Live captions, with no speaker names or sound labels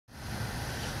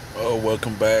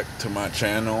Welcome back to my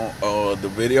channel. The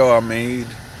video I made,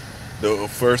 the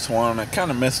first one, I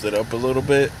kind of messed it up a little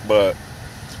bit, but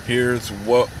here's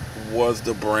what was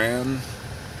the brand: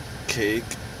 cake,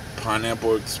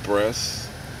 Pineapple Express,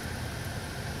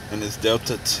 and it's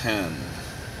Delta 10,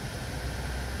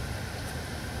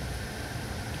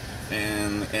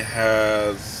 and it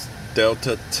has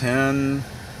Delta 10,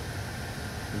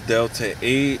 Delta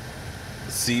 8,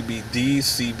 CBD,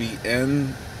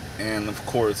 CBN, and of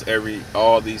course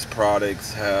all these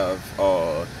products have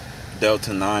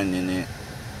Delta 9 in it.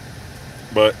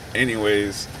 But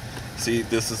anyways, see,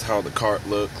 this is how the cart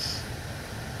looks.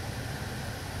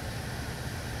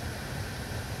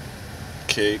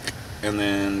 Cake, and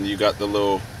then you got the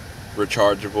little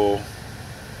rechargeable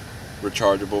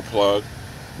plug.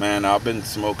 Man, I've been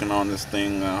smoking on this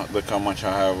thing. Look how much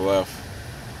I have left.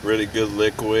 Really good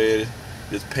liquid.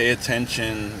 Just pay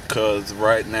attention, because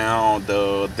right now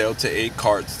the Delta 8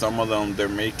 carts, some of them, they're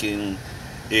making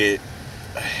it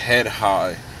head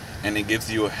high and it gives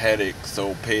you a headache.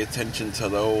 So pay attention to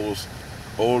those.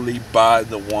 Only buy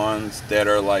the ones that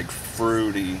are like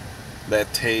fruity,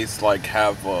 that taste like,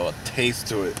 have a taste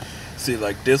to it. See,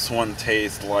 like this one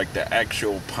tastes like the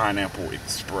actual Pineapple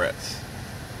Express.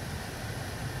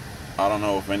 I don't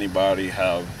know if anybody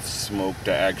have smoked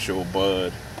the actual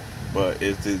bud, but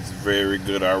it is very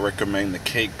good. I recommend the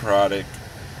cake product.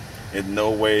 In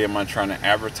no way am I trying to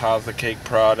advertise the cake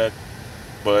product,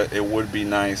 but it would be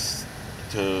nice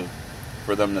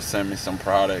for them to send me some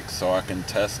products so I can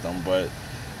test them. But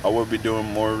I will be doing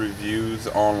more reviews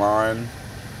online.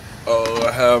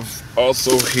 I have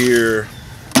also here,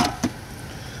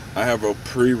 I have a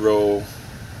pre-roll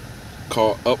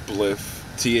called Uplift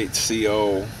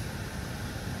THCO,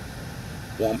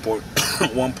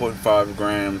 1.5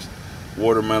 grams,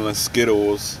 watermelon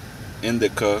Skittles,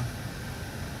 indica.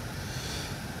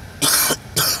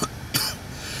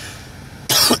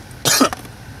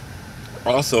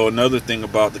 Also, another thing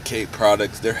about the cake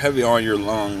products, they're heavy on your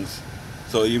lungs,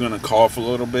 so you're gonna cough a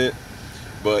little bit,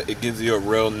 but it gives you a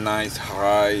real nice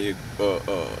high,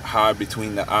 high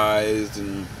between the eyes,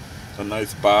 and a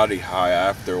nice body high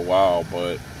after a while.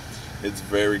 But it's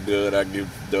very good. I give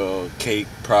the cake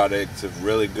products a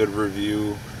really good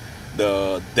review.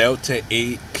 The Delta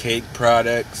 8 cake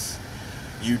products,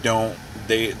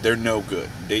 they're no good.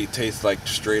 They taste like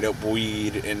straight up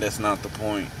weed, and that's not the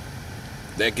point.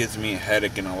 That gives me a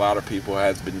headache, and a lot of people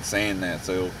has been saying that.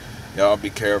 So y'all be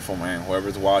careful, man.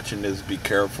 Whoever's watching this, be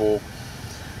careful.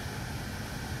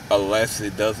 Unless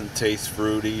it doesn't taste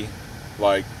fruity,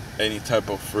 like any type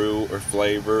of fruit or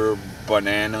flavor.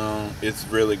 Banana, it's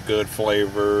really good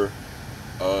flavor.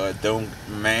 Don't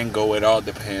mango, it all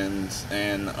depends.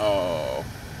 And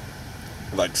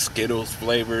like Skittles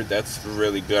flavor, that's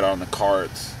really good on the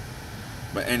carts.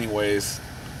 But anyways,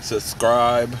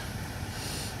 subscribe.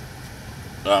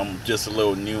 I'm just a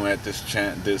little new at this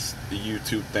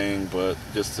YouTube thing, but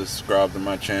just subscribe to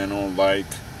my channel,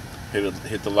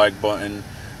 hit the like button,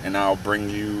 and I'll bring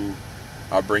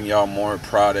y'all more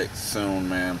products soon,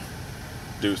 man.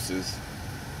 Deuces.